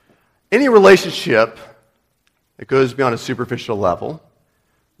Any relationship that goes beyond a superficial level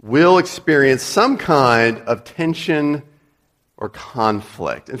will experience some kind of tension or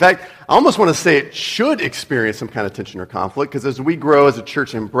conflict. In fact, I almost want to say it should experience some kind of tension or conflict, because as we grow as a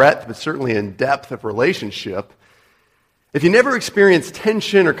church in breadth, but certainly in depth of relationship, if you never experience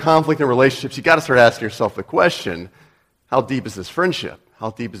tension or conflict in relationships, you've got to start asking yourself the question, how deep is this friendship?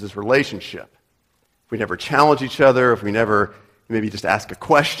 How deep is this relationship? If we never challenge each other, if we never maybe just ask a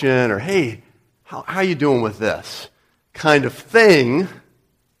question, or hey, how are you doing with this kind of thing,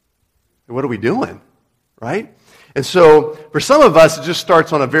 what are we doing, right? And so for some of us, it just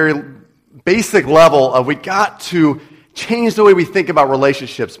starts on a very basic level of we got to change the way we think about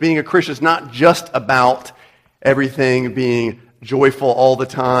relationships. Being a Christian is not just about everything being joyful all the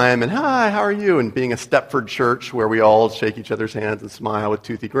time and, hi, how are you? And being a Stepford church where we all shake each other's hands and smile with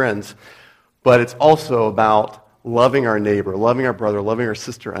toothy grins. But it's also about loving our neighbor, loving our brother, loving our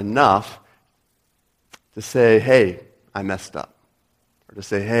sister enough to say, hey, I messed up. Or to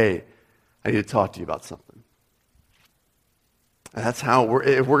say, hey, I need to talk to you about something. And that's how,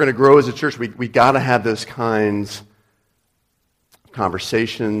 if we're going to grow as a church, we got to have those kinds of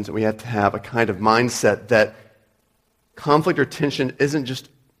conversations. And we have to have a kind of mindset that conflict or tension isn't just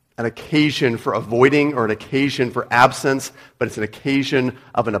an occasion for avoiding or an occasion for absence, but it's an occasion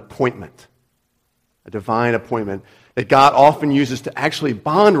of an appointment, a divine appointment that God often uses to actually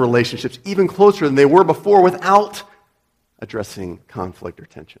bond relationships even closer than they were before without addressing conflict or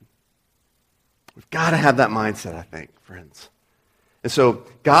tension. We've got to have that mindset, I think, friends. And so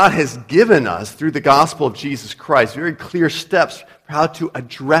God has given us, through the gospel of Jesus Christ, very clear steps for how to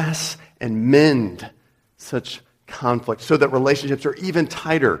address and mend such conflict so that relationships are even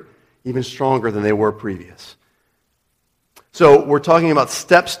tighter, even stronger than they were previous. So we're talking about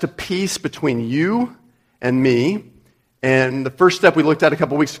steps to peace between you and me. And the first step we looked at a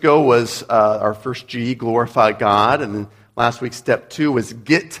couple weeks ago was our first G, glorify God. And then last week, step 2 was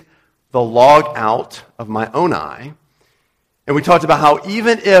get the log out of my own eye. And we talked about how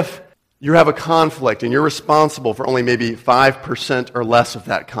even if you have a conflict and you're responsible for only maybe 5% or less of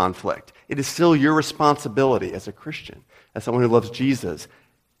that conflict, it is still your responsibility as a Christian, as someone who loves Jesus,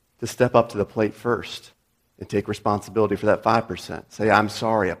 to step up to the plate first and take responsibility for that 5%. Say, I'm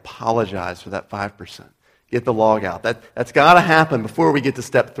sorry, apologize for that 5%. Get the log out. That's got to happen before we get to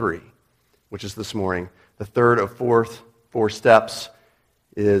step 3, which is this morning. The third of four steps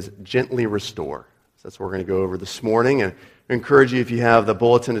is gently restore. So that's what we're going to go over this morning. And I encourage you, if you have the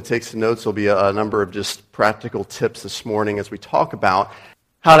bulletin to take some notes, there'll be a number of just practical tips this morning as we talk about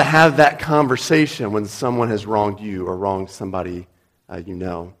how to have that conversation when someone has wronged you or wronged somebody you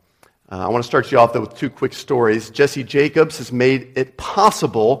know. I want to start you off, though, with 2 quick stories. Jesse Jacobs has made it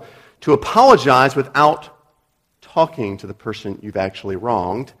possible to apologize without talking to the person you've actually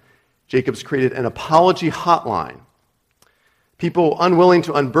wronged. Jacobs created an apology hotline. People unwilling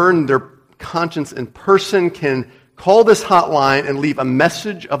to unburden their conscience in person can call this hotline and leave a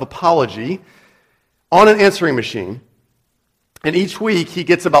message of apology on an answering machine. And each week, he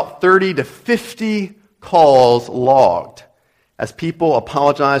gets about 30 to 50 calls logged as people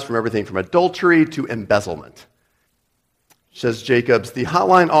apologize from everything from adultery to embezzlement. Says Jacobs, the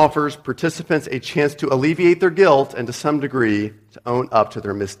hotline offers participants a chance to alleviate their guilt and to some degree to own up to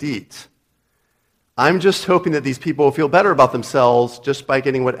their misdeeds. I'm just hoping that these people will feel better about themselves just by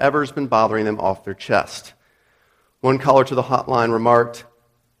getting whatever's been bothering them off their chest. One caller to the hotline remarked,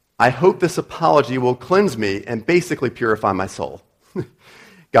 I hope this apology will cleanse me and basically purify my soul.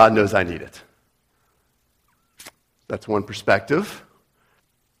 God knows I need it. That's one perspective.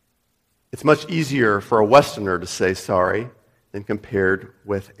 It's much easier for a Westerner to say sorry than compared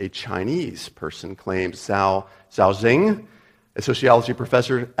with a Chinese person, claims Zhao Zheng, a sociology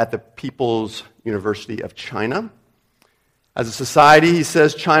professor at the People's University of China. As a society, he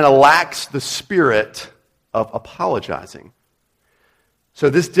says, China lacks the spirit of apologizing. So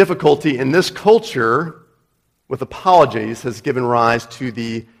this difficulty in this culture with apologies has given rise to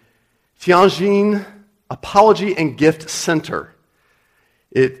the Tianjin Apology and Gift Center.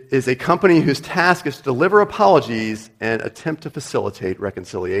 It is a company whose task is to deliver apologies and attempt to facilitate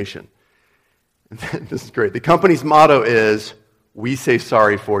reconciliation. This is great. The company's motto is, we say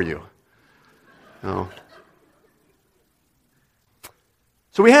sorry for you. Oh.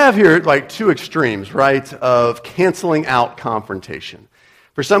 So we have here like 2 extremes, right, of canceling out confrontation.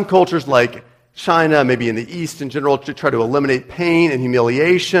 For some cultures like China, maybe in the East in general, to try to eliminate pain and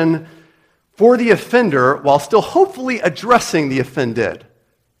humiliation for the offender while still hopefully addressing the offended.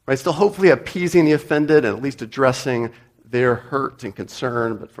 Right? Still hopefully appeasing the offended and at least addressing their hurt and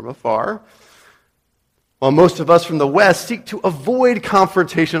concern, but from afar. while most of us from the West seek to avoid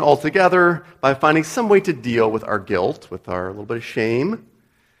confrontation altogether by finding some way to deal with our guilt, with our little bit of shame,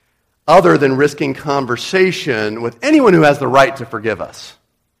 other than risking conversation with anyone who has the right to forgive us.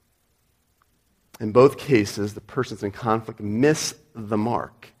 In both cases, the persons in conflict miss the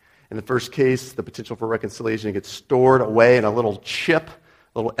mark. In the first case, the potential for reconciliation gets stored away in a little chip,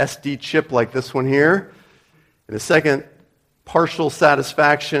 a little SD chip like this one here. In the second, partial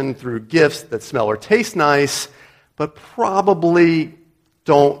satisfaction through gifts that smell or taste nice, but probably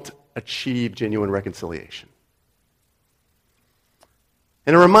don't achieve genuine reconciliation.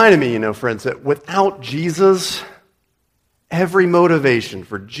 And it reminded me, friends, that without Jesus, every motivation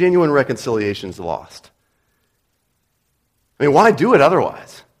for genuine reconciliation is lost. I mean, why do it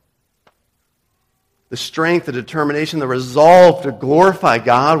otherwise? The strength, the determination, the resolve to glorify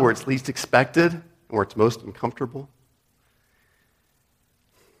God where it's least expected and where it's most uncomfortable.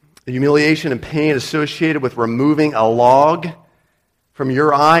 The humiliation and pain associated with removing a log from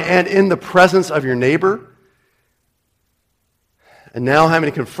your eye and in the presence of your neighbor. And now having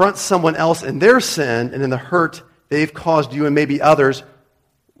to confront someone else in their sin and in the hurt they've caused you and maybe others.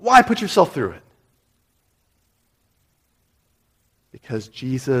 Why put yourself through it? Because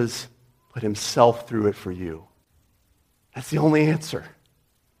Jesus put himself through it for you. That's the only answer.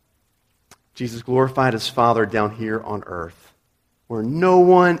 Jesus glorified his Father down here on earth, where no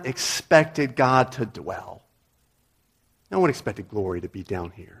one expected God to dwell. No one expected glory to be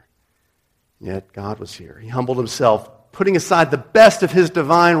down here. And yet God was here. He humbled himself, putting aside the best of his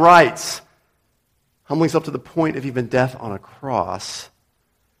divine rights, humbling himself to the point of even death on a cross.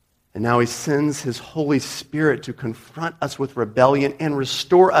 And now he sends his Holy Spirit to confront us with rebellion and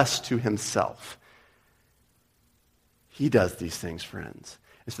restore us to himself. He does these things, friends.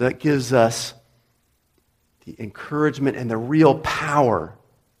 And so that gives us the encouragement and the real power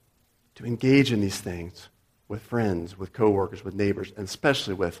to engage in these things with friends, with coworkers, with neighbors, and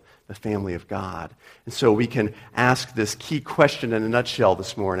especially with the family of God. And so we can ask this key question in a nutshell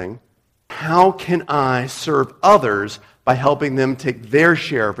this morning. How can I serve others by helping them take their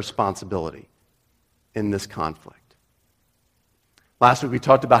share of responsibility in this conflict? Last week we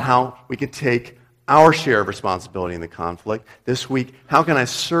talked about how we can take our share of responsibility in the conflict. This week, how can I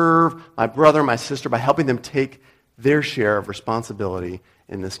serve my brother, my sister, by helping them take their share of responsibility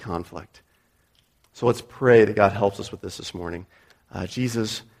in this conflict? So let's pray that God helps us with this morning.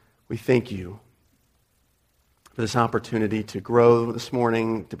 Jesus, we thank you for this opportunity to grow this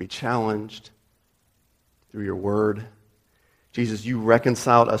morning, to be challenged through your word. Jesus, you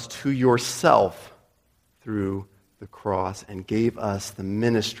reconciled us to yourself through the cross and gave us the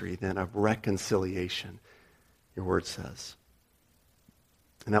ministry then of reconciliation, your word says.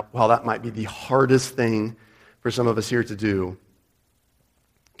 And that, while that might be the hardest thing for some of us here to do,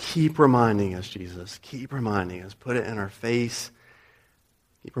 keep reminding us, Jesus, keep reminding us, put it in our face,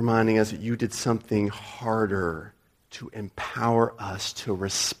 keep reminding us that you did something harder to empower us to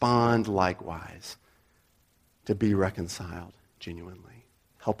respond likewise, to be reconciled genuinely.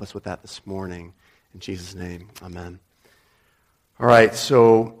 Help us with that this morning. In Jesus' name, amen. All right,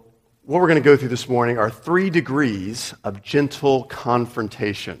 so what we're going to go through this morning are 3 degrees of gentle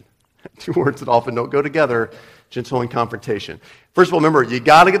confrontation. 2 words that often don't go together, gentle and confrontation. First of all, remember, you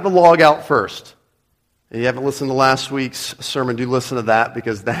got to get the log out first. If you haven't listened to last week's sermon, do listen to that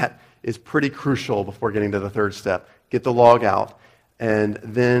because that is pretty crucial before getting to the 3rd step. Get the log out and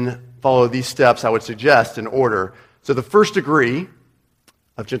then follow these steps I would suggest in order. So the first degree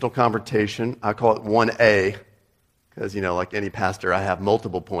of gentle confrontation, I call it 1A, because, like any pastor, I have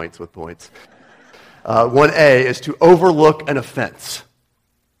multiple points with points. 1A is to overlook an offense.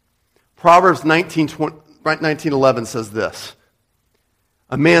 Proverbs 19:11 says this,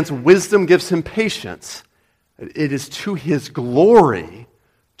 "A man's wisdom gives him patience. It is to his glory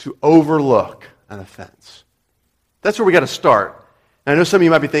to overlook an offense." That's where we got to start. And I know some of you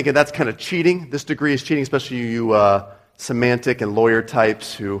might be thinking that's kind of cheating. This degree is cheating, especially you semantic and lawyer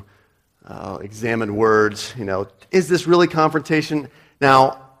types who examine words. Is this really confrontation?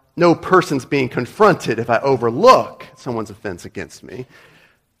 Now, no person's being confronted if I overlook someone's offense against me.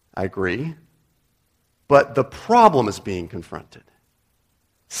 I agree. But the problem is being confronted.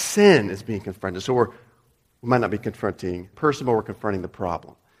 Sin is being confronted. So we might not be confronting the person, but we're confronting the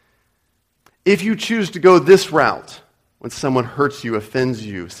problem. If you choose to go this route, when someone hurts you, offends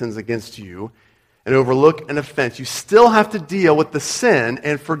you, sins against you, and overlook an offense, you still have to deal with the sin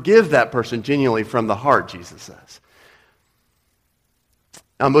and forgive that person genuinely from the heart, Jesus says.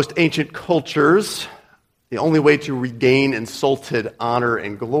 Now, most ancient cultures, the only way to regain insulted honor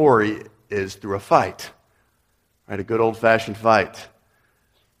and glory is through a fight, right? A good old-fashioned fight.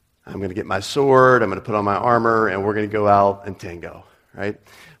 I'm going to get my sword, I'm going to put on my armor, and we're going to go out and tango, right?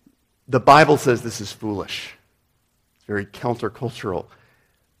 The Bible says this is foolish. It's very countercultural.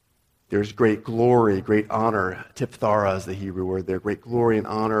 There's great glory, great honor. Tipthara is the Hebrew word there. Great glory and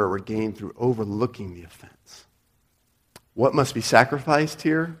honor are gained through overlooking the offense. What must be sacrificed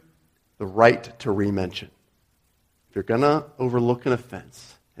here? The right to re-mention. If you're going to overlook an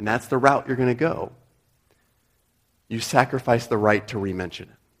offense, and that's the route you're going to go, you sacrifice the right to re-mention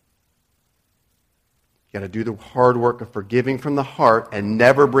it. You got to do the hard work of forgiving from the heart and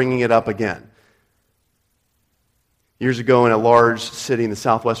never bringing it up again. Years ago in a large city in the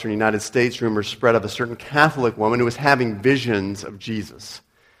southwestern United States, rumors spread of a certain Catholic woman who was having visions of Jesus.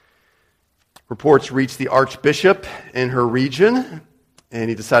 Reports reached the archbishop in her region, and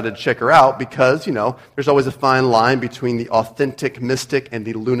he decided to check her out because, there's always a fine line between the authentic mystic and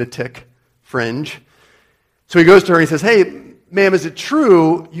the lunatic fringe. So he goes to her and he says, "Hey, ma'am, is it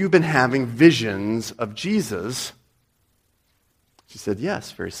true you've been having visions of Jesus?" She said,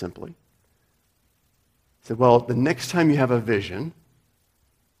 "Yes," very simply. He said, "Well, the next time you have a vision,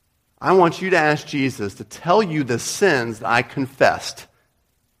 I want you to ask Jesus to tell you the sins that I confessed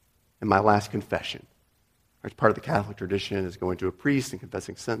in my last confession." As part of the Catholic tradition is going to a priest and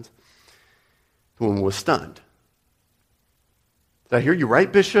confessing sins. The woman was stunned. "Did I hear you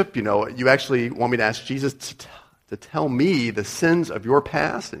right, Bishop? You actually want me to ask Jesus to tell me the sins of your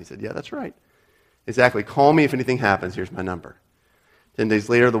past?" And he said, "Yeah, that's right. Exactly. Call me if anything happens. Here's my number." 10 days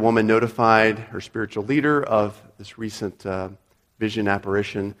later, the woman notified her spiritual leader of this recent vision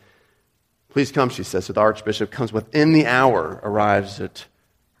apparition. "Please come," she says. So the archbishop comes within the hour, arrives at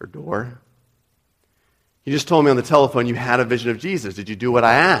her door. "You just told me on the telephone you had a vision of Jesus. Did you do what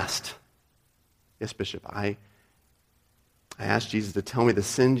I asked?" "Yes, Bishop. I asked Jesus to tell me the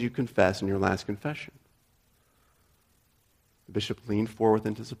sins you confessed in your last confession." The bishop leaned forward with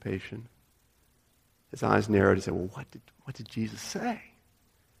anticipation. His eyes narrowed. He said, "Well, what did Jesus say?"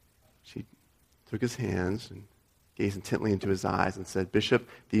 She took his hands and gazed intently into his eyes and said, "Bishop,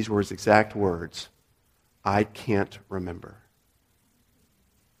 these were his exact words. I can't remember."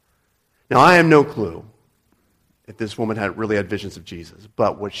 Now, I have no clue if this woman really had visions of Jesus,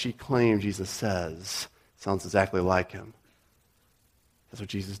 but what she claimed Jesus says sounds exactly like him. That's what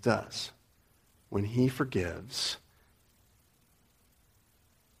Jesus does. When he forgives,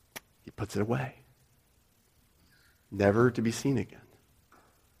 he puts it away, never to be seen again.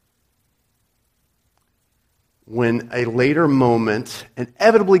 When a later moment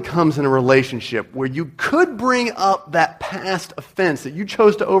inevitably comes in a relationship where you could bring up that past offense that you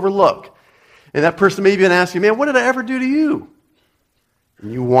chose to overlook, and that person may even ask you, "Man, what did I ever do to you?"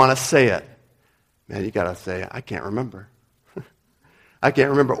 And you want to say it. Man, you got to say, "I can't remember." I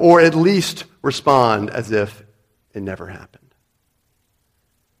can't remember. Or at least respond as if it never happened.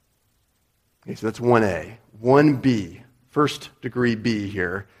 Okay, so that's 1A. 1B, first degree B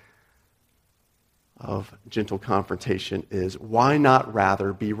here of gentle confrontation is, why not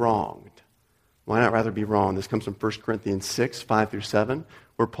rather be wronged? Why not rather be wronged? This comes from 1 Corinthians 6, 5-7,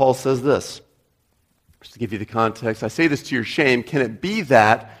 where Paul says this. Just to give you the context, "I say this to your shame. Can it be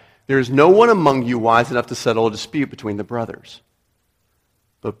that there is no one among you wise enough to settle a dispute between the brothers?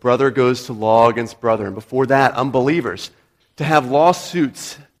 But brother goes to law against brother, and before that, unbelievers. To have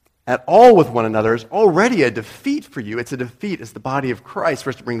lawsuits at all with one another is already a defeat for you. It's a defeat as the body of Christ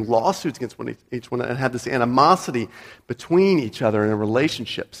for us to bring lawsuits against each one and have this animosity between each other in their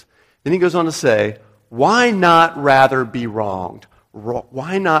relationships." Then he goes on to say, why not rather be wronged?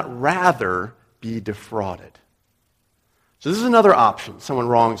 Why not rather be defrauded? So this is another option. Someone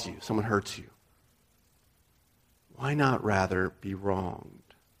wrongs you. Someone hurts you. Why not rather be wronged?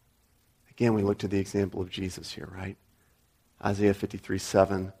 Again, we look to the example of Jesus here, right? Isaiah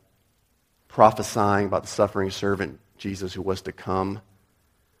 53:7, prophesying about the suffering servant Jesus who was to come,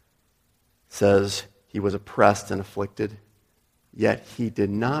 says he was oppressed and afflicted, yet he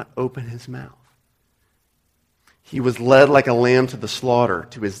did not open his mouth. He was led like a lamb to the slaughter,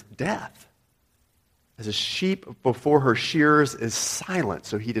 to his death. As a sheep before her shearers is silent,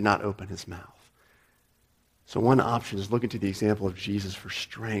 so he did not open his mouth. So one option is looking to the example of Jesus for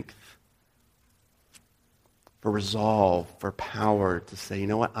strength, for resolve, for power to say, you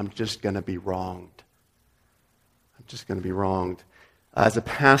know what, I'm just going to be wronged. I'm just going to be wronged. As a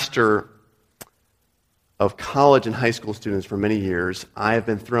pastor of college and high school students for many years, I have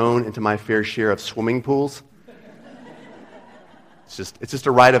been thrown into my fair share of swimming pools. It's just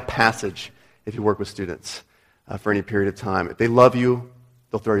a rite of passage if you work with students for any period of time. If they love you,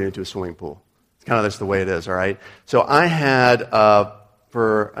 they'll throw you into a swimming pool. It's kind of just the way it is, all right? So I had,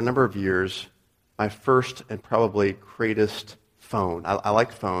 for a number of years, my first and probably greatest phone. I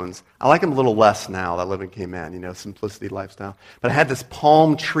like phones. I like them a little less now that I live in Cayman, simplicity lifestyle. But I had this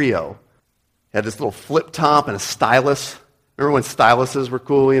Palm Trio. It had this little flip top and a stylus. Remember when styluses were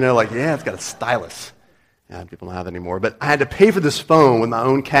cool? Yeah, it's got a stylus. Yeah, people don't have that anymore. But I had to pay for this phone with my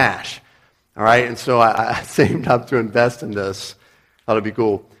own cash. All right, and so I saved up to invest in this. Thought it'd be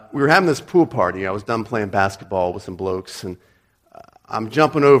cool. We were having this pool party. I was done playing basketball with some blokes, and I'm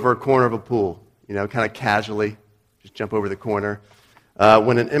jumping over a corner of a pool, kind of casually, just jump over the corner.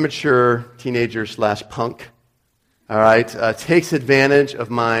 When an immature teenager / punk, all right, takes advantage of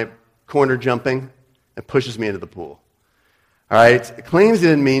my corner jumping and pushes me into the pool. All right, claims he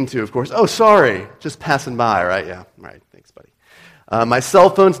didn't mean to, of course. Oh, sorry, just passing by, right? Yeah, right, thanks, buddy. My cell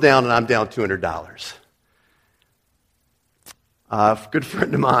phone's down, and I'm down $200. A good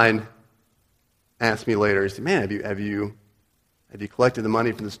friend of mine asked me later, he said, man, have you collected the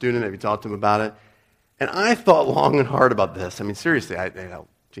money from the student? Have you talked to him about it? And I thought long and hard about this. I mean, seriously,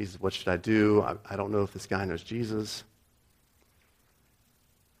 Jesus, what should I do? I don't know if this guy knows Jesus.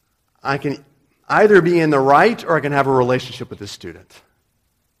 I can either be in the right or I can have a relationship with this student.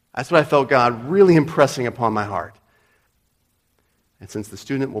 That's what I felt God really impressing upon my heart. And since the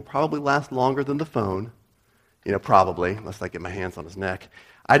student will probably last longer than the phone, probably, unless I get my hands on his neck,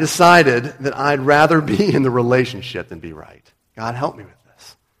 I decided that I'd rather be in the relationship than be right. God, help me with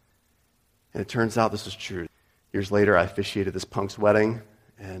this. And it turns out this is true. Years later, I officiated this punk's wedding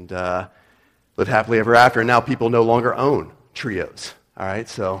and lived happily ever after. And now people no longer own trios. All right,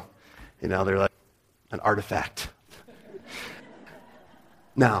 so, they're like an artifact.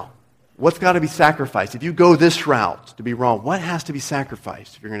 Now, what's got to be sacrificed? If you go this route to be wrong, what has to be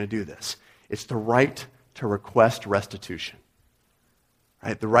sacrificed if you're going to do this? It's the right to request restitution.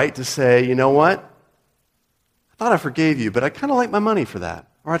 Right? The right to say, you know what? I thought I forgave you, but I kind of like my money for that.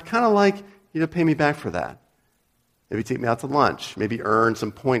 Or I'd kind of like you to pay me back for that. Maybe take me out to lunch. Maybe earn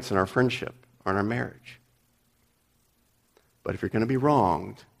some points in our friendship or in our marriage. But if you're going to be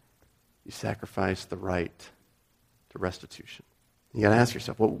wronged, you sacrifice the right to restitution. You got to ask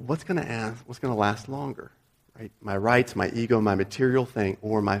yourself, well, what's going to last longer? Right? My rights, my ego, my material thing,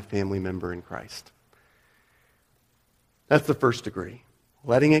 or my family member in Christ? That's the first degree.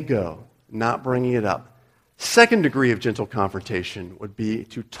 Letting it go, not bringing it up. Second degree of gentle confrontation would be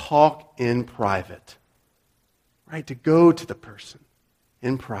to talk in private. Right? To go to the person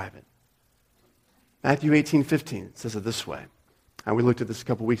in private. Matthew 18:15 says it this way. And we looked at this a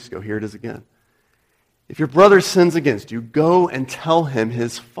couple weeks ago. Here it is again. If your brother sins against you, go and tell him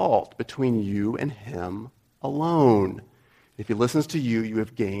his fault between you and him alone. If he listens to you, you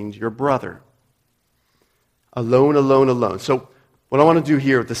have gained your brother. Alone, alone, alone. So what I want to do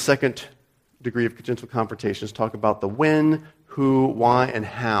here with the second degree of gentle confrontation is talk about the when, who, why, and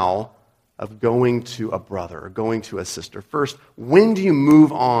how of going to a brother or going to a sister. First, when do you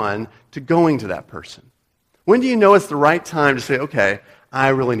move on to going to that person? When do you know it's the right time to say, okay, I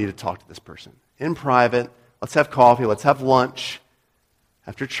really need to talk to this person? In private, let's have coffee, let's have lunch.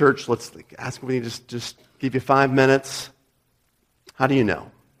 After church, let's ask me to just give you 5 minutes. How do you know?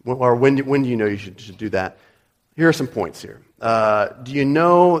 Or when do you know you should do that? Here are some points here. Do you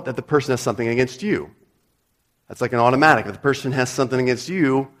know that the person has something against you? That's like an automatic. If the person has something against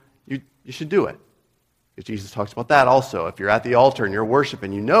you, you should do it. Because Jesus talks about that also. If you're at the altar and you're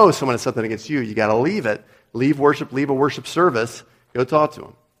worshiping, you know someone has something against you, you got to leave it. Leave worship, leave a worship service, go talk to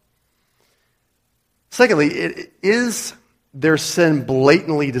them. Secondly, is their sin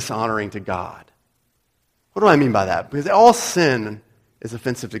blatantly dishonoring to God? What do I mean by that? Because all sin is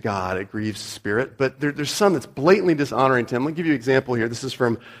offensive to God. It grieves the Spirit. But there's some that's blatantly dishonoring to Him. Let me give you an example here. This is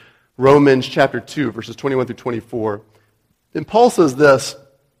from Romans chapter 2, verses 21 through 24. And Paul says this,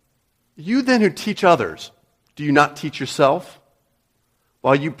 you then who teach others, do you not teach yourself?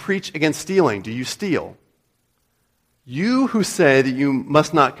 While you preach against stealing, do you steal? You who say that you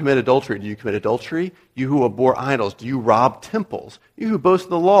must not commit adultery, do you commit adultery? You who abhor idols, do you rob temples? You who boast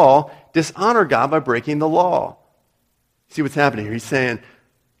in the law, dishonor God by breaking the law. See what's happening here? He's saying,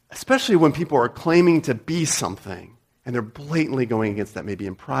 especially when people are claiming to be something, and they're blatantly going against that, maybe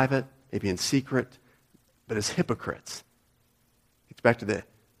in private, maybe in secret, but as hypocrites. It's back to the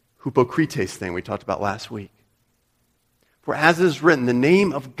hypocrites thing we talked about last week. For as it is written, the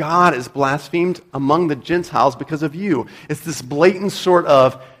name of God is blasphemed among the Gentiles because of you. It's this blatant sort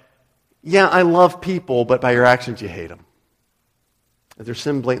of, yeah, I love people, but by your actions you hate them. If their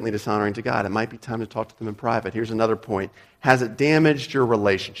sin blatantly dishonoring to God, it might be time to talk to them in private. Here's another point. Has it damaged your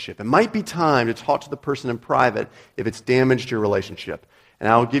relationship? It might be time to talk to the person in private if it's damaged your relationship. And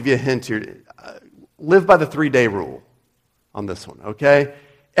I'll give you a hint here. Live by the 3-day rule on this one, okay?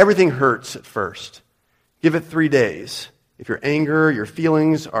 Everything hurts at first. Give it 3 days. if your anger, your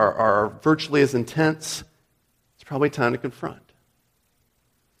feelings are virtually as intense, it's probably time to confront.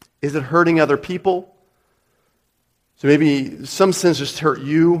 Is it hurting other people? So maybe some sins just hurt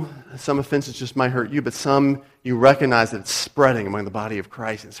you, some offenses just might hurt you, but some you recognize that it's spreading among the body of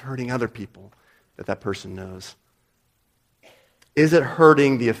Christ. It's hurting other people that person knows. Is it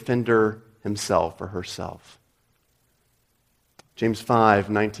hurting the offender himself or herself? James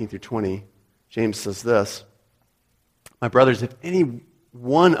 5:19 through 20, James says this, "My brothers, if any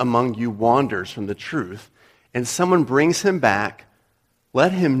one among you wanders from the truth, and someone brings him back,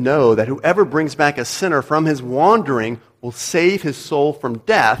 let him know that whoever brings back a sinner from his wandering will save his soul from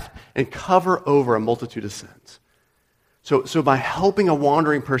death and cover over a multitude of sins." So by helping a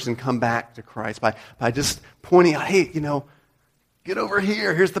wandering person come back to Christ, by just pointing out, hey, get over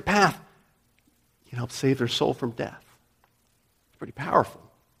here, here's the path, you can help save their soul from death. It's pretty powerful.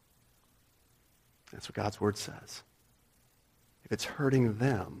 That's what God's word says. If it's hurting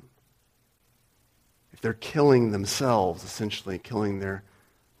them, if they're killing themselves, essentially killing their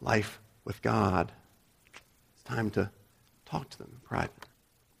life with God, it's time to talk to them in private.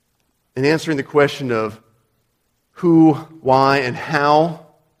 In answering the question of who, why, and how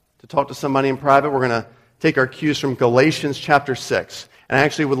to talk to somebody in private, we're going to take our cues from Galatians chapter 6. And I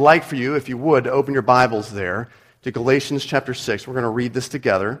actually would like for you, if you would, to open your Bibles there to Galatians chapter 6. We're going to read this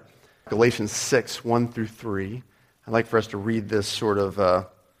together. Galatians 6, 1 through 3. I'd like for us to read this sort of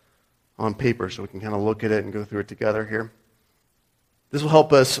on paper so we can kind of look at it and go through it together here. This will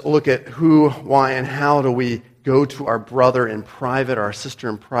help us look at who, why, and how do we go to our brother in private, our sister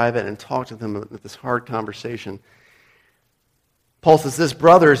in private, and talk to them with this hard conversation. Paul says this,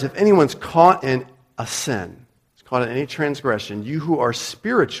 "Brothers, if anyone's caught in a sin, is caught in any transgression, you who are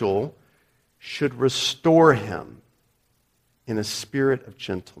spiritual should restore him in a spirit of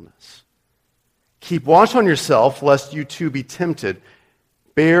gentleness. Keep watch on yourself, lest you too be tempted.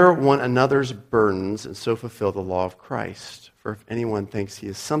 Bear one another's burdens, and so fulfill the law of Christ. For if anyone thinks he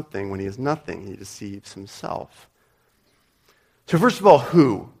is something when he is nothing, he deceives himself." So first of all,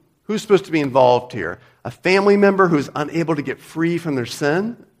 who? Who's supposed to be involved here? A family member who's unable to get free from their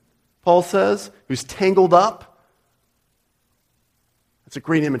sin, Paul says, who's tangled up. That's a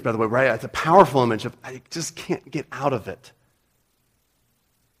great image, by the way, right? It's a powerful image of, I just can't get out of it.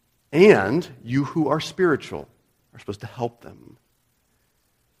 And you who are spiritual are supposed to help them.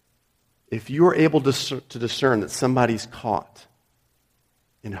 If you are able to discern that somebody's caught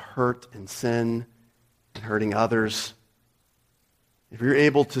in hurt and sin and hurting others, if you're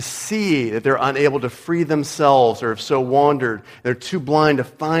able to see that they're unable to free themselves or have so wandered, they're too blind to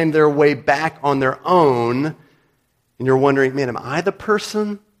find their way back on their own, and you're wondering, man, am I the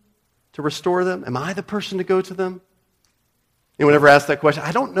person to restore them? Am I the person to go to them? Anyone ever ask that question?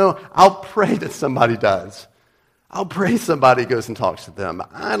 I don't know. I'll pray that somebody does. I'll pray somebody goes and talks to them.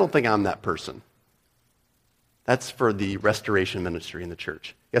 I don't think I'm that person. That's for the restoration ministry in the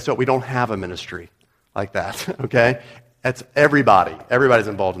church. Guess what? We don't have a ministry like that, okay? That's everybody. Everybody's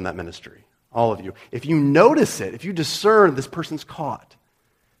involved in that ministry. All of you. If you notice it, if you discern this person's caught,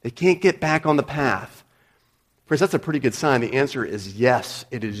 they can't get back on the path, friends, that's a pretty good sign. The answer is yes,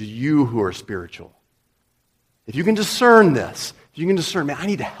 it is you who are spiritual. If you can discern this, if you can discern, man, I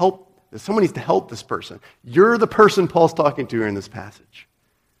need to help. Someone needs to help this person. You're the person Paul's talking to here in this passage,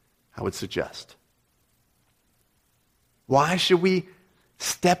 I would suggest. Why should we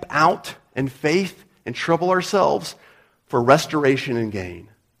step out in faith and trouble ourselves? For restoration and gain.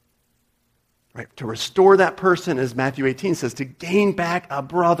 Right? To restore that person, as Matthew 18 says, to gain back a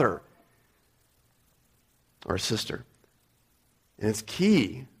brother or a sister. And it's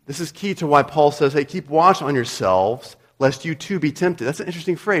key. This is key to why Paul says, hey, keep watch on yourselves, lest you too be tempted. That's an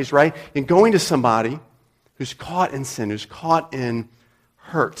interesting phrase, right? In going to somebody who's caught in sin, who's caught in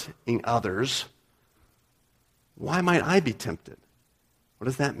hurting others, why might I be tempted? What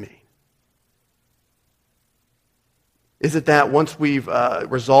does that mean? Is it that once we've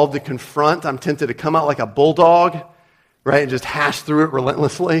resolved to confront, I'm tempted to come out like a bulldog, right, and just hash through it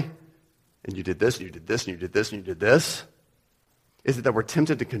relentlessly? And you did this, and you did this, and you did this, and you did this? Is it that we're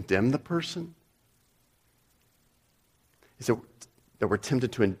tempted to condemn the person? Is it that we're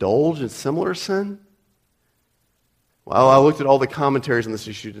tempted to indulge in similar sin? Well, I looked at all the commentaries on this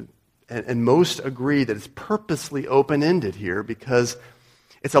issue, and most agree that it's purposely open-ended here because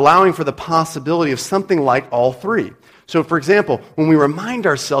it's allowing for the possibility of something like all three. So, for example, when we remind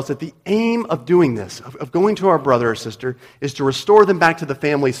ourselves that the aim of doing this, of going to our brother or sister, is to restore them back to the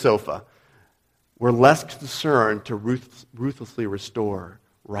family sofa, we're less concerned to ruthlessly restore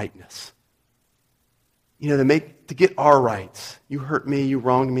rightness. To get our rights. You hurt me, you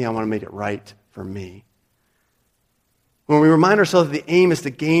wronged me, I want to make it right for me. When we remind ourselves that the aim is to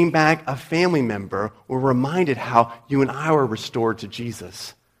gain back a family member, we're reminded how you and I were restored to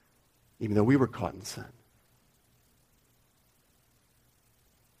Jesus, even though we were caught in sin.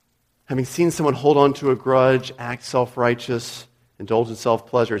 Having seen someone hold on to a grudge, act self-righteous, indulge in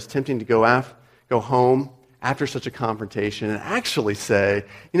self-pleasure, it's tempting to go home after such a confrontation and actually say,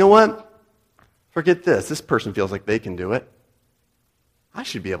 you know what? Forget this. This person feels like they can do it. I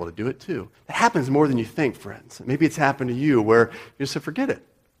should be able to do it too. That happens more than you think, friends. Maybe it's happened to you where you just say, forget it.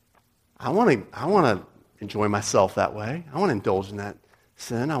 I want to enjoy myself that way. I want to indulge in that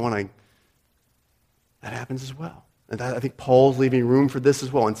sin. That happens as well. And I think Paul's leaving room for this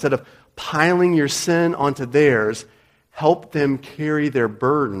as well. Instead of piling your sin onto theirs, help them carry their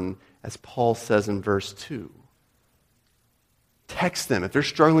burden, as Paul says in verse 2. Text them. If they're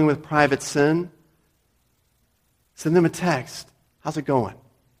struggling with private sin, send them a text. How's it going?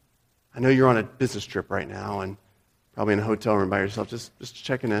 I know you're on a business trip right now and probably in a hotel room by yourself, just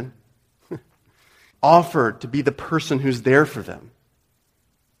checking in. Offer to be the person who's there for them.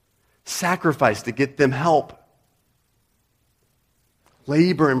 Sacrifice to get them help.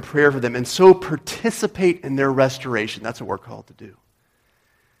 Labor in prayer for them, and so participate in their restoration. That's what we're called to do.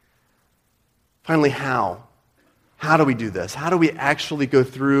 Finally, how? How do we do this? How do we actually go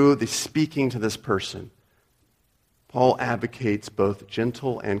through the speaking to this person? Paul advocates both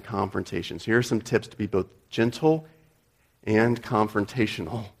gentle and confrontation. So here are some tips to be both gentle and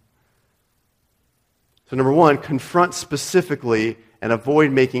confrontational. So number one, confront specifically and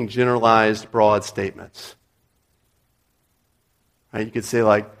avoid making generalized, broad statements. Right? You could say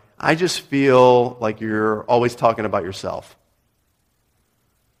like, I just feel like you're always talking about yourself.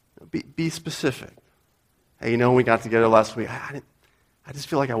 Be specific. Hey, when we got together last week, I just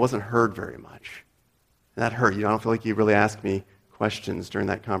feel like I wasn't heard very much. And that hurt. I don't feel like you really asked me questions during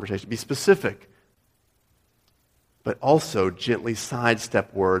that conversation. Be specific. But also gently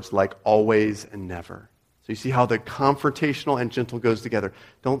sidestep words like always and never. So you see how the confrontational and gentle goes together.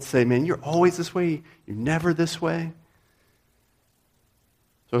 Don't say, man, you're always this way. You're never this way.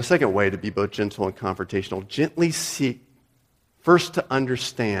 So a second way to be both gentle and confrontational, gently seek first to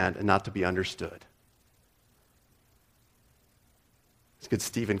understand and not to be understood. It's a good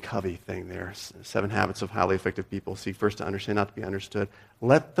Stephen Covey thing there. 7 Habits of Highly Effective People. Seek first to understand, not to be understood.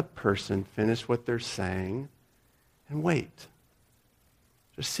 Let the person finish what they're saying and wait.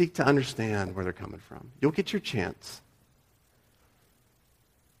 Just seek to understand where they're coming from. You'll get your chance.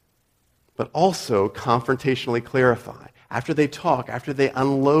 But also confrontationally clarify. After they talk, after they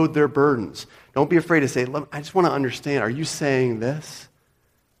unload their burdens, don't be afraid to say, I just want to understand. Are you saying this?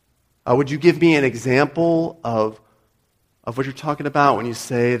 Would you give me an example of what you're talking about when you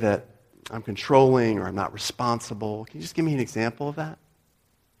say that I'm controlling or I'm not responsible? Can you just give me an example of that?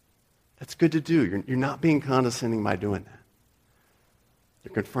 That's good to do. You're not being condescending by doing that.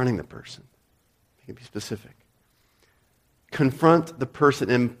 You're confronting the person. You can be specific. Confront the person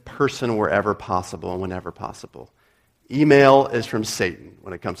in person wherever possible and whenever possible. Email is from Satan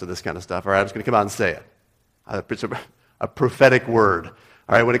when it comes to this kind of stuff. All right, I'm just going to come out and say it. It's a prophetic word. All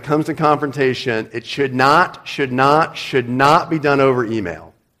right, when it comes to confrontation, it should not be done over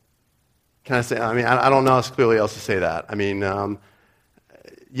email. Can I say, I don't know how clearly else to say that.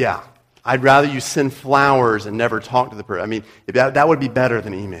 I'd rather you send flowers and never talk to the person. That would be better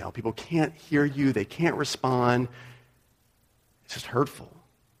than email. People can't hear you. They can't respond. It's just hurtful.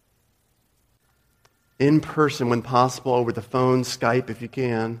 In person, when possible, over the phone, Skype if you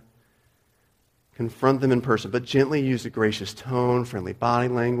can. Confront them in person, but gently use a gracious tone, friendly body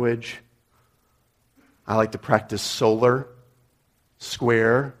language. I like to practice solar,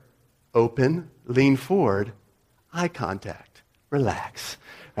 square, open, lean forward, eye contact, relax,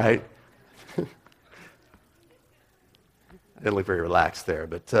 right? I didn't look very relaxed there,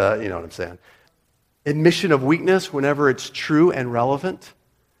 but you know what I'm saying. Admission of weakness whenever it's true and relevant.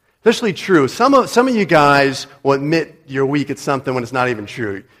 Especially true. Some of you guys will admit you're weak at something when it's not even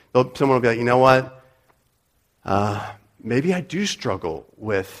true. Someone will be like, you know what? Maybe I do struggle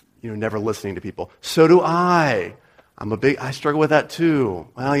with never listening to people. So do I. I struggle with that too.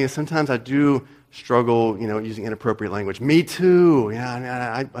 Well, sometimes I do struggle, using inappropriate language. Me too.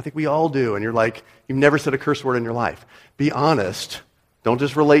 Yeah, I think we all do. And you're like, you've never said a curse word in your life. Be honest. Don't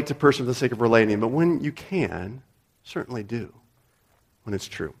just relate to a person for the sake of relating, but when you can, certainly do, when it's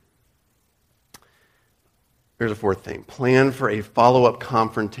true. Here's a fourth thing. Plan for a follow-up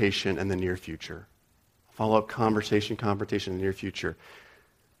confrontation in the near future. Follow-up confrontation in the near future.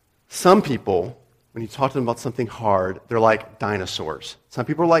 Some people, when you talk to them about something hard, they're like dinosaurs. Some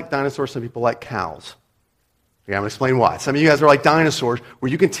people are like dinosaurs, some people are like cows. Okay, I'm going to explain why. Some of you guys are like dinosaurs,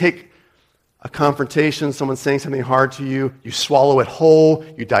 where you can take a confrontation, someone saying something hard to you, you swallow it whole,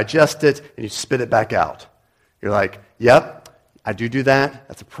 you digest it, and you spit it back out. You're like, yep, I do that.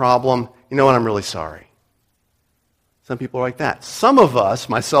 That's a problem. You know what? I'm really sorry. Some people are like that. Some of us,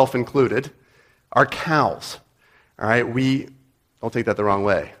 myself included, are cows. All right? Don't take that the wrong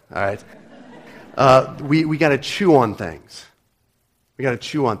way. All right? We got to chew on things. We got to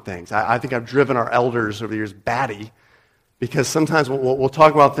chew on things. I think I've driven our elders over the years batty because sometimes we'll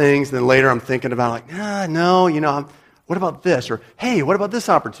talk about things, and then later I'm thinking about what about this? Or, hey, what about this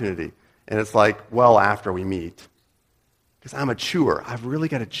opportunity? And it's like, well, after we meet. Because I'm a chewer. I've really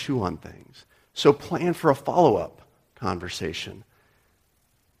got to chew on things. So plan for a follow-up conversation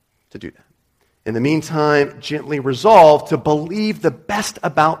to do that. In the meantime, gently resolve to believe the best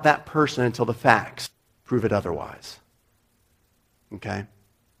about that person until the facts prove it otherwise. Okay?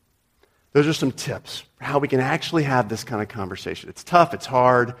 Those are some tips for how we can actually have this kind of conversation. It's tough, it's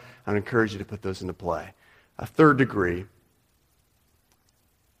hard. I'd encourage you to put those into play. A third degree,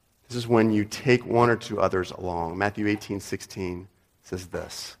 this is when you take one or two others along. Matthew 18:16 says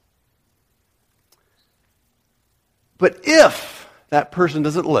this. But if that person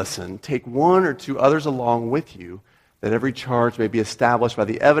doesn't listen, take one or two others along with you, that every charge may be established by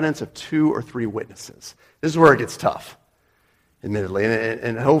the evidence of 2 or 3 witnesses. This is where it gets tough, admittedly,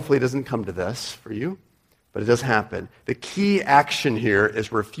 and hopefully it doesn't come to this for you, but it does happen. The key action here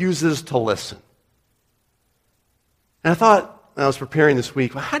is refuses to listen. And I thought, when I was preparing this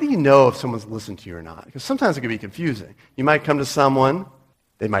week, well, how do you know if someone's listened to you or not? Because sometimes it can be confusing. You might come to someone,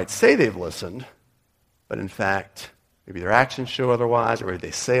 they might say they've listened, but in fact, maybe their actions show otherwise, or maybe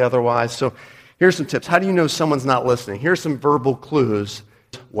they say otherwise. So here's some tips. How do you know someone's not listening? Here's some verbal clues.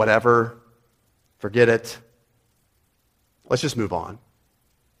 Whatever, forget it, let's just move on,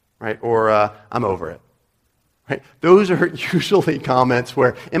 right? Or I'm over it, right? Those are usually comments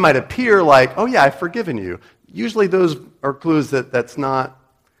where it might appear like, oh yeah, I've forgiven you. Usually those are clues that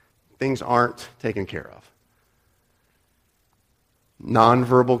things aren't taken care of.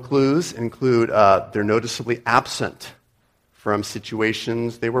 Nonverbal clues include they're noticeably absent from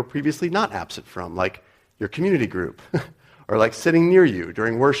situations they were previously not absent from, like your community group, or like sitting near you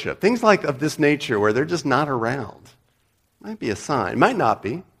during worship. Things like of this nature where they're just not around. Might be a sign. Might not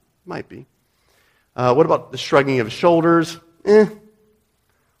be. Might be. What about the shrugging of shoulders?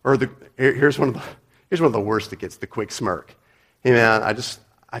 Or here's one of the worst that gets, the quick smirk. Hey man,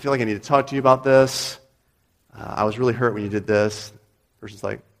 I feel like I need to talk to you about this. I was really hurt when you did this. Person's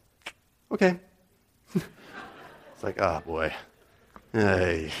like, okay. It's like, oh boy.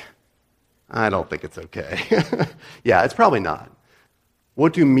 Hey, I don't think it's okay. Yeah, it's probably not.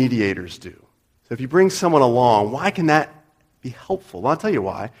 What do mediators do? So if you bring someone along, why can that be helpful? Well, I'll tell you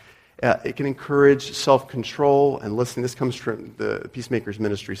why. It can encourage self-control and listening. This comes from the Peacemakers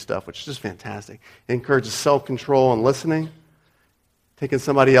Ministry stuff, which is just fantastic. It encourages self-control and listening. Taking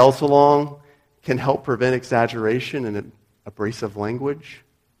somebody else along can help prevent exaggeration and abrasive language.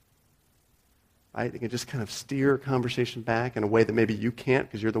 Right? It can just kind of steer a conversation back in a way that maybe you can't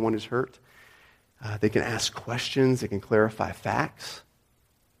because you're the one who's hurt. They can ask questions. They can clarify facts.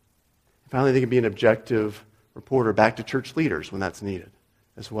 Finally, they can be an objective reporter back to church leaders when that's needed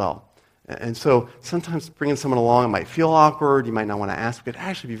as well. And so sometimes bringing someone along, it might feel awkward. You might not want to ask, but it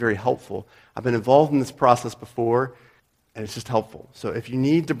actually be very helpful. I've been involved in this process before, and it's just helpful. So if you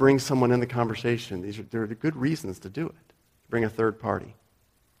need to bring someone in the conversation, there are good reasons to do it. Bring a third party.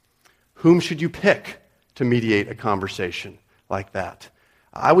 Whom should you pick to mediate a conversation like that?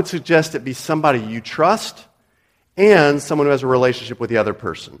 I would suggest it be somebody you trust and someone who has a relationship with the other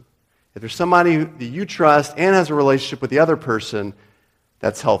person. If there's somebody that you trust and has a relationship with the other person,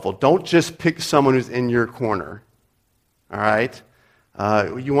 that's helpful. Don't just pick someone who's in your corner. All right?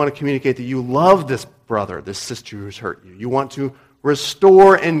 You want to communicate that you love this brother, this sister who's hurt you. You want to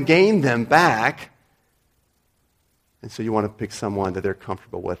restore and gain them back. And so you want to pick someone that they're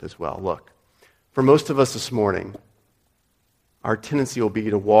comfortable with as well. Look, for most of us this morning, our tendency will be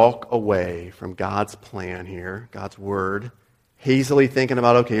to walk away from God's plan here, God's word, hazily thinking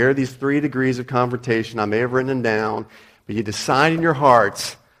about, okay, here are these 3 degrees of confrontation. I may have written them down, but you decide in your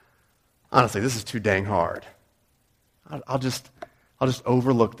hearts, honestly, this is too dang hard. I'll just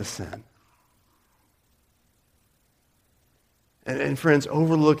overlook the sin. And friends,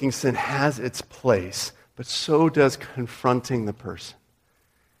 overlooking sin has its place, but so does confronting the person.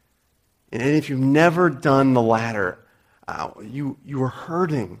 And if you've never done the latter, you are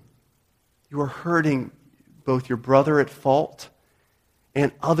hurting. You are hurting both your brother at fault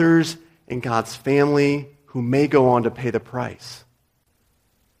and others in God's family who may go on to pay the price,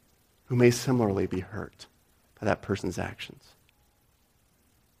 who may similarly be hurt by that person's actions.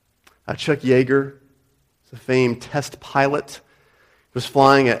 Chuck Yeager, the famed test pilot, was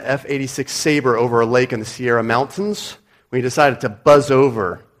flying a F-86 Sabre over a lake in the Sierra Mountains when he decided to buzz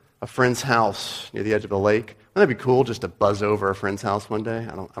over a friend's house near the edge of the lake. Wouldn't that be cool, just to buzz over a friend's house one day?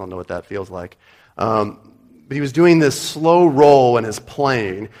 I don't know what that feels like. But he was doing this slow roll in his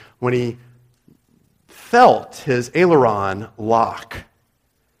plane when he felt his aileron lock.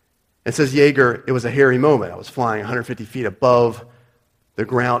 It says Yeager, it was a hairy moment. I was flying 150 feet above the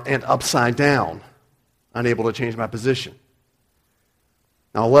ground and upside down, unable to change my position.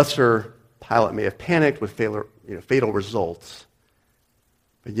 Now, a lesser pilot may have panicked with fatal results,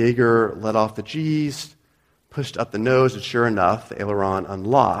 but Yeager let off the G's, pushed up the nose, and sure enough, the aileron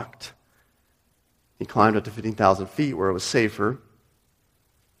unlocked. He climbed up to 15,000 feet where it was safer.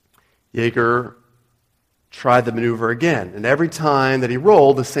 Yeager tried the maneuver again, and every time that he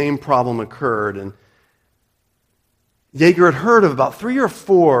rolled, the same problem occurred. And Yeager had heard of about 3 or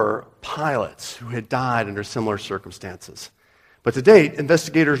 4 pilots who had died under similar circumstances. But to date,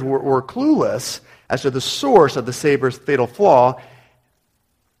 investigators were clueless as to the source of the Sabre's fatal flaw.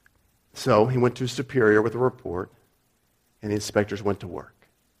 So he went to his superior with a report, and the inspectors went to work,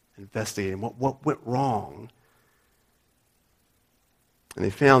 investigating what went wrong. And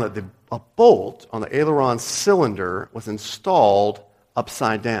they found that a bolt on the aileron cylinder was installed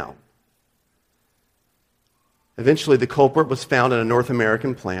upside down. Eventually, the culprit was found in a North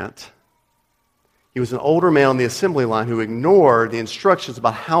American plant. He was an older man on the assembly line who ignored the instructions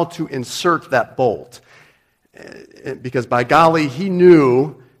about how to insert that bolt. Because by golly, he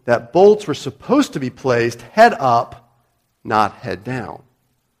knew that bolts were supposed to be placed head up, not head down.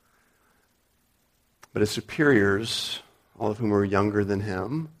 But his superiors, all of whom were younger than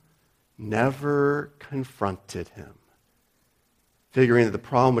him, never confronted him, figuring that the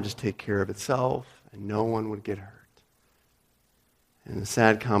problem would just take care of itself and no one would get hurt. In the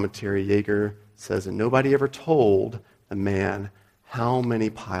sad commentary, Yeager says that nobody ever told the man how many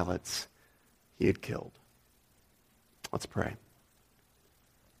pilots he had killed. Let's pray.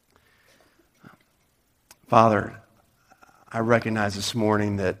 Father, I recognize this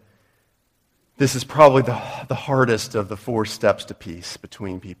morning that this is probably the hardest of the 4 steps to peace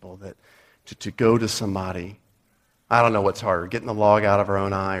between people, that to go to somebody. I don't know what's harder, getting the log out of our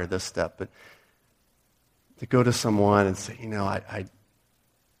own eye or this step, but to go to someone and say, I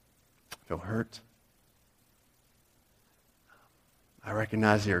feel hurt. I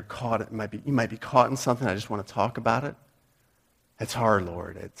recognize you're caught. You might be caught in something. I just want to talk about it. It's hard,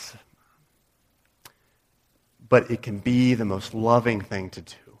 Lord. But it can be the most loving thing to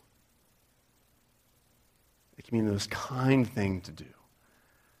do. It can be the most kind thing to do.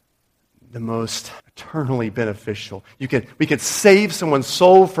 The most eternally beneficial. We could save someone's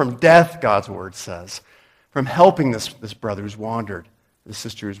soul from death, God's word says, from helping this brother who's wandered, this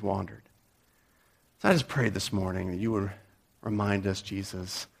sister who's wandered. So I just pray this morning that you would remind us,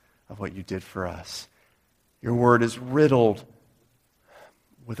 Jesus, of what you did for us. Your word is riddled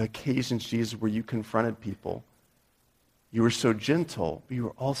with occasions, Jesus, where you confronted people. You were so gentle, but you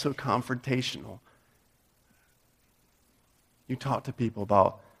were also confrontational. You talked to people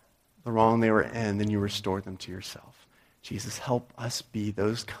about the wrong they were in, then you restored them to yourself. Jesus, help us be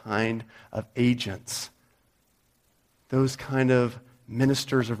those kind of agents, those kind of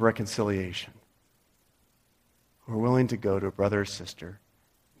ministers of reconciliation who are willing to go to a brother or sister,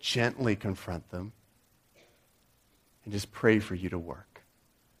 gently confront them, and just pray for you to work.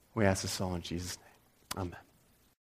 We ask this all in Jesus' name. Amen.